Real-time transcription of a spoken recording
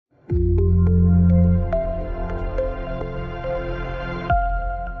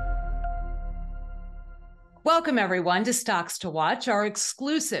Welcome, everyone, to Stocks to Watch, our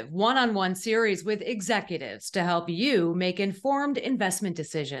exclusive one-on-one series with executives to help you make informed investment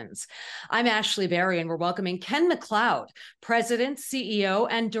decisions. I'm Ashley Berry, and we're welcoming Ken McLeod, President, CEO,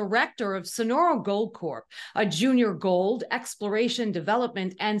 and Director of Sonoro Gold Corp., a junior gold exploration,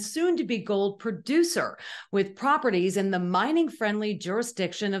 development, and soon-to-be gold producer with properties in the mining-friendly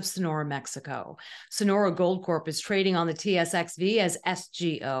jurisdiction of Sonora, Mexico. Sonoro Gold Corp. Is trading on the TSXV as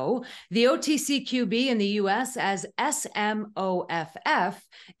SGO, the OTCQB in the U.S. as SMOFF,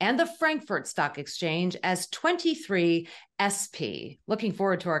 and the Frankfurt Stock Exchange as 23SP. Looking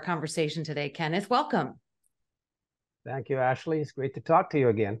forward to our conversation today, Kenneth. Welcome. Thank you, Ashley. It's great to talk to you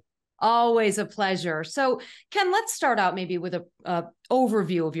again. Always a pleasure. So, Ken, let's start out maybe with an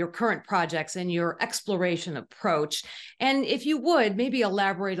overview of your current projects and your exploration approach. And if you would, maybe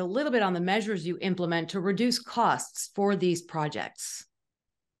elaborate a little bit on the measures you implement to reduce costs for these projects.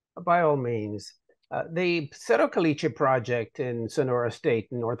 By all means. The Cerro Caliche project in Sonora State,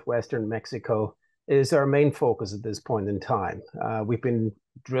 in northwestern Mexico, is our main focus at this point in time. We've been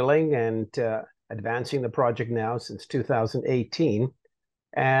drilling and advancing the project now since 2018,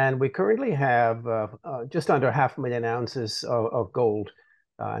 and we currently have just under 500,000 ounces of gold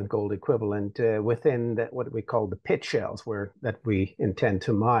and gold equivalent within what we call the pit shells that we intend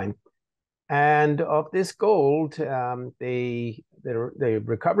to mine. And of this gold, the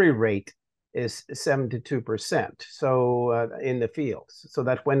recovery rate is 72%. So in the field, so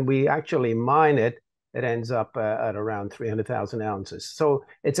that when we actually mine it, it ends up at around 300,000 ounces. So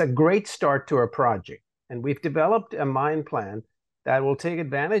it's a great start to our project. And we've developed a mine plan that will take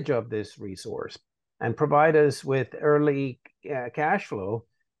advantage of this resource and provide us with early cash flow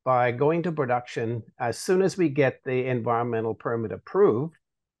by going to production as soon as we get the environmental permit approved,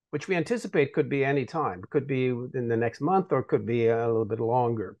 which we anticipate could be any time. It could be in the next month or could be a little bit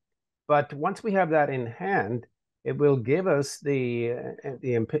longer. But once we have that in hand, it will give us the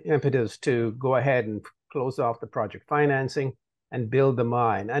impetus to go ahead and close off the project financing and build the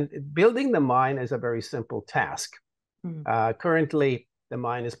mine. And building the mine is a very simple task. Currently, the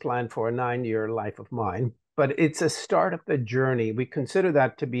mine is planned for a 9-year life of mine, but it's a start of the journey. We consider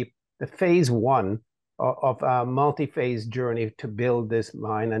that to be the phase one of a multi-phase journey to build this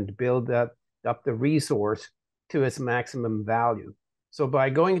mine and build up the resource to its maximum value. So by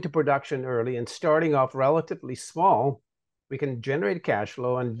going into production early and starting off relatively small, we can generate cash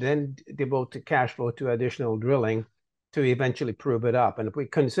flow and then devote the cash flow to additional drilling to eventually prove it up. And if we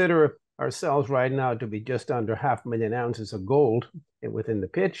consider ourselves right now to be just under 500,000 ounces of gold within the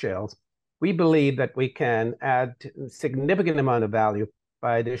pit shells, we believe that we can add a significant amount of value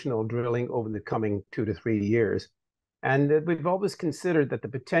by additional drilling over the coming 2 to 3 years. And we've always considered that the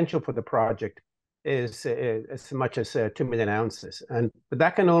potential for the project is as much as 2 million ounces. But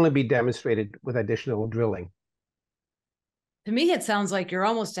that can only be demonstrated with additional drilling. To me, it sounds like you're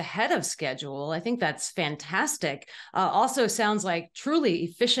almost ahead of schedule. I think that's fantastic. Also sounds like truly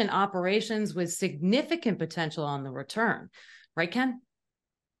efficient operations with significant potential on the return. Right, Ken?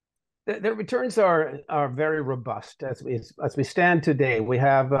 The returns are very robust. As we stand today, we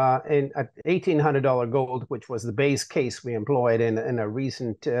have at $1,800 gold, which was the base case we employed in a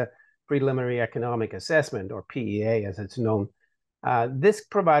recent preliminary economic assessment, or PEA as it's known. This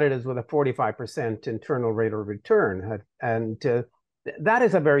provided us with a 45% internal rate of return. And that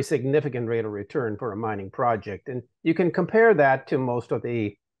is a very significant rate of return for a mining project. And you can compare that to most of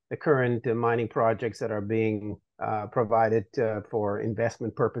the current mining projects that are being provided for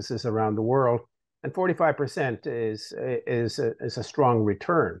investment purposes around the world. And 45% is a strong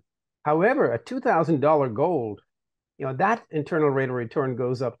return. However, at $2,000 gold, that internal rate of return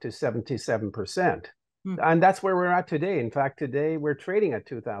goes up to 77%. And that's where we're at today. In fact, today we're trading at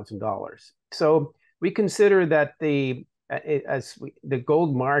 $2,000. So we consider that as the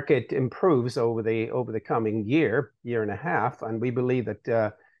gold market improves over the coming year and a half, and we believe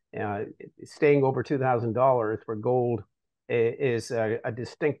that staying over $2,000 for gold is a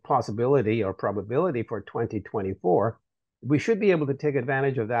distinct possibility or probability for 2024, we should be able to take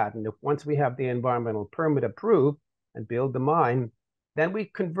advantage of that. And once we have the environmental permit approved and build the mine, then we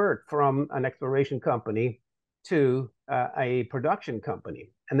convert from an exploration company to a production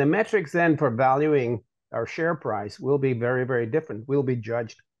company. And the metrics then for valuing our share price will be very, very different. We'll be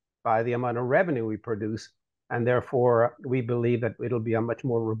judged by the amount of revenue we produce. And therefore, we believe that it'll be a much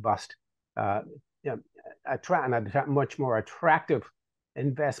more robust, and a much more attractive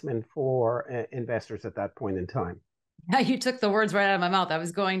investment for investors at that point in time. You took the words right out of my mouth. I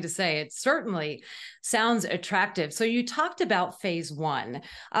was going to say it certainly sounds attractive. So you talked about phase one.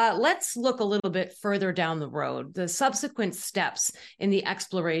 Let's look a little bit further down the road, the subsequent steps in the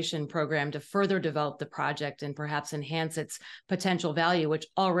exploration program to further develop the project and perhaps enhance its potential value, which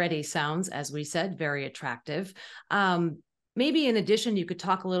already sounds, as we said, very attractive. Maybe in addition, you could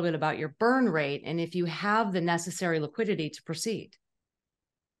talk a little bit about your burn rate and if you have the necessary liquidity to proceed.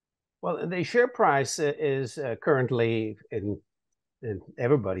 Well, the share price is currently, in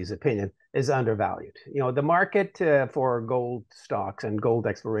everybody's opinion, is undervalued. The market for gold stocks and gold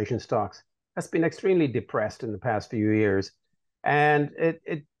exploration stocks has been extremely depressed in the past few years, and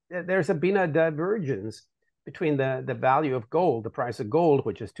there's been a divergence between the value of gold, the price of gold,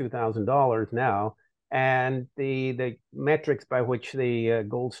 which is $2,000 now, and the metrics by which the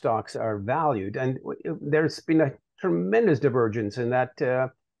gold stocks are valued, and there's been a tremendous divergence in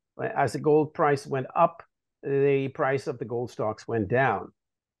that. As the gold price went up, the price of the gold stocks went down.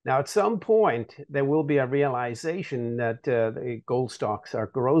 Now, at some point, there will be a realization that the gold stocks are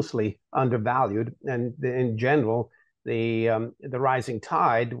grossly undervalued, and in general, the rising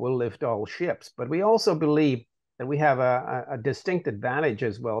tide will lift all ships. But we also believe that we have a distinct advantage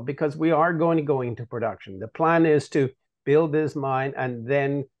as well, because we are going to go into production. The plan is to build this mine and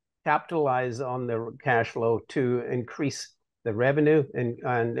then capitalize on the cash flow to increase the revenue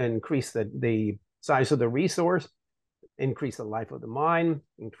and increase the size of the resource, increase the life of the mine,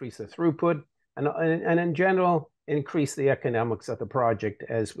 increase the throughput, and in general, increase the economics of the project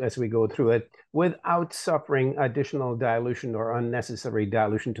as we go through it without suffering additional dilution or unnecessary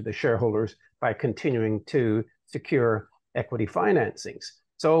dilution to the shareholders by continuing to secure equity financings.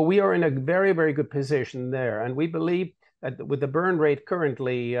 So we are in a very, very good position there. And we believe that with the burn rate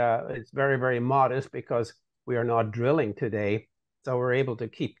currently, it's very, very modest because we are not drilling today, so we're able to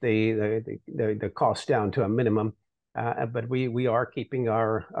keep the cost down to a minimum. But we are keeping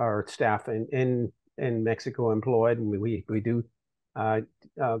our staff in Mexico employed, and we do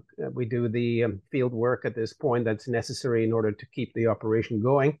the field work at this point that's necessary in order to keep the operation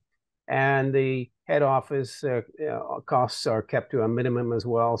going, and the head office costs are kept to a minimum as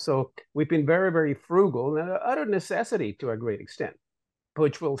well. So we've been very, very frugal, and out of necessity to a great extent,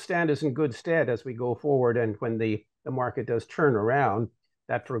 which will stand us in good stead as we go forward. And when the market does turn around,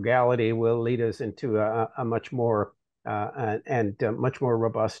 that frugality will lead us into a much more much more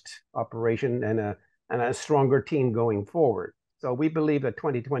robust operation and a stronger team going forward. So we believe that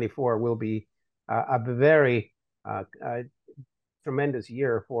 2024 will be a very tremendous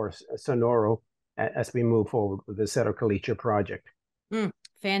year for Sonoro as we move forward with the Cerro Caliche project.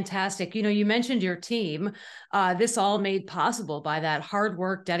 Fantastic. You mentioned your team. This all made possible by that hard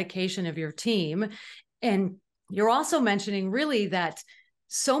work, dedication of your team. And you're also mentioning really that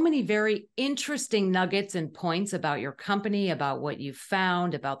so many very interesting nuggets and points about your company, about what you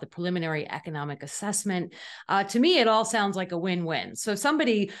found, about the preliminary economic assessment. To me, it all sounds like a win-win. So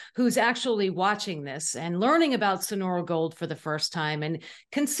somebody who's actually watching this and learning about Sonoro Gold for the first time and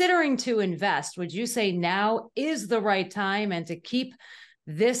considering to invest, would you say now is the right time and to keep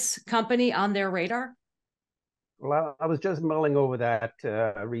this company on their radar? Well, I was just mulling over that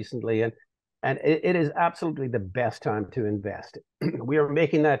recently, and it is absolutely the best time to invest. We are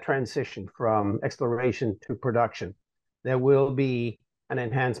making that transition from exploration to production. There will be an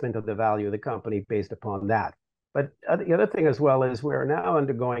enhancement of the value of the company based upon that. But the other thing as well is we're now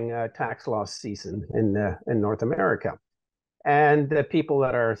undergoing a tax loss season in North America. And the people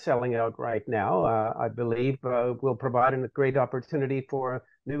that are selling out right now, I believe, will provide a great opportunity for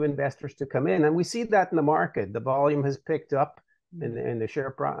new investors to come in. And we see that in the market. The volume has picked up, and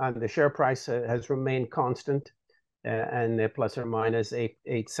the share price has remained constant, and the plus or minus 8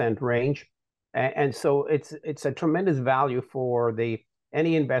 cent range. And so it's a tremendous value for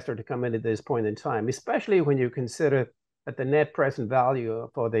any investor to come in at this point in time, especially when you consider that the net present value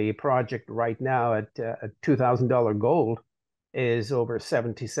for the project right now at $2,000 gold is over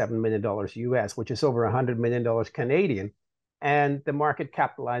 $77 million US, which is over $100 million Canadian. And the market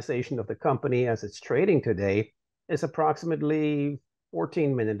capitalization of the company as it's trading today is approximately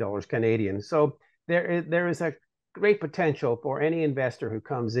 $14 million Canadian. So there is a great potential for any investor who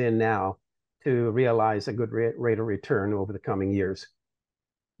comes in now to realize a good rate of return over the coming years.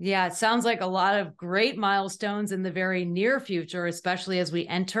 Yeah, it sounds like a lot of great milestones in the very near future, especially as we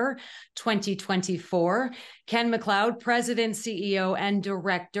enter 2024. Ken McLeod, President, CEO, and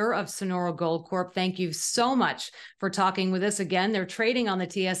Director of Sonoro Gold Corp., thank you so much for talking with us again. They're trading on the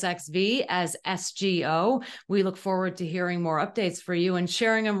TSXV as SGO. We look forward to hearing more updates for you and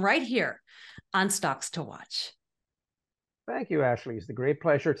sharing them right here on Stocks to Watch. Thank you, Ashley. It's a great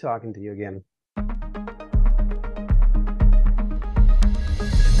pleasure talking to you again.